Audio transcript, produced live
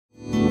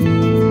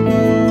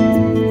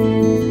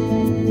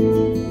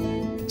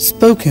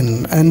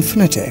spoken and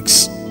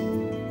phonetics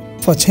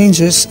for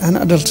changes and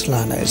adult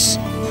learners.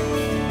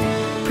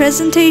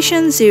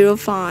 Presentation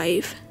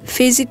 05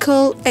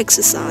 Physical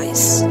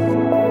Exercise.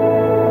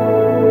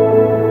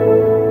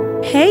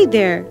 Hey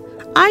there!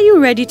 Are you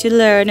ready to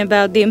learn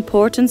about the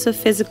importance of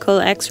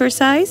physical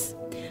exercise?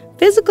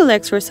 Physical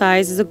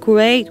exercise is a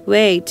great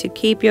way to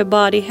keep your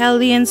body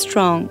healthy and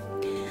strong.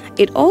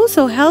 It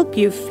also helps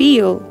you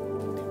feel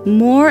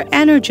more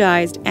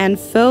energized and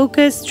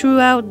focused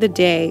throughout the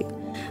day.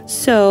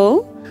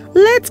 So,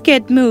 let's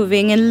get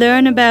moving and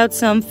learn about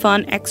some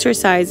fun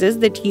exercises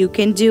that you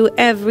can do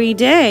every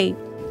day.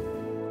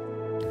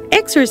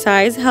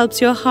 Exercise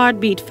helps your heart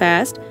beat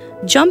fast.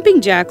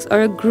 Jumping jacks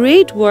are a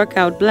great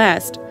workout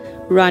blast.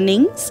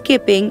 Running,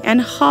 skipping,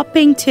 and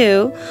hopping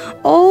too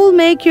all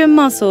make your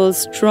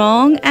muscles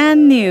strong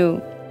and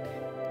new.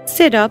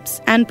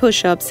 Sit-ups and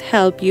push-ups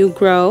help you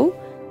grow.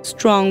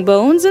 Strong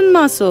bones and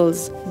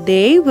muscles,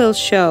 they will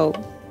show.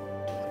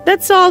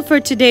 That's all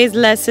for today's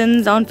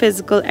lessons on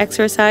physical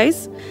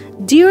exercise.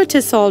 Dear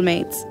Tesol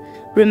mates,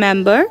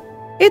 remember,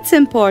 it's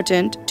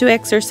important to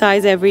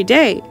exercise every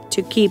day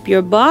to keep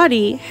your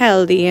body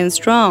healthy and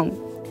strong.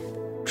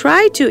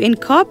 Try to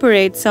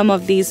incorporate some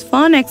of these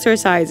fun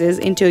exercises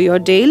into your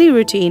daily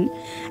routine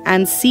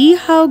and see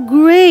how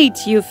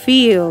great you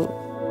feel.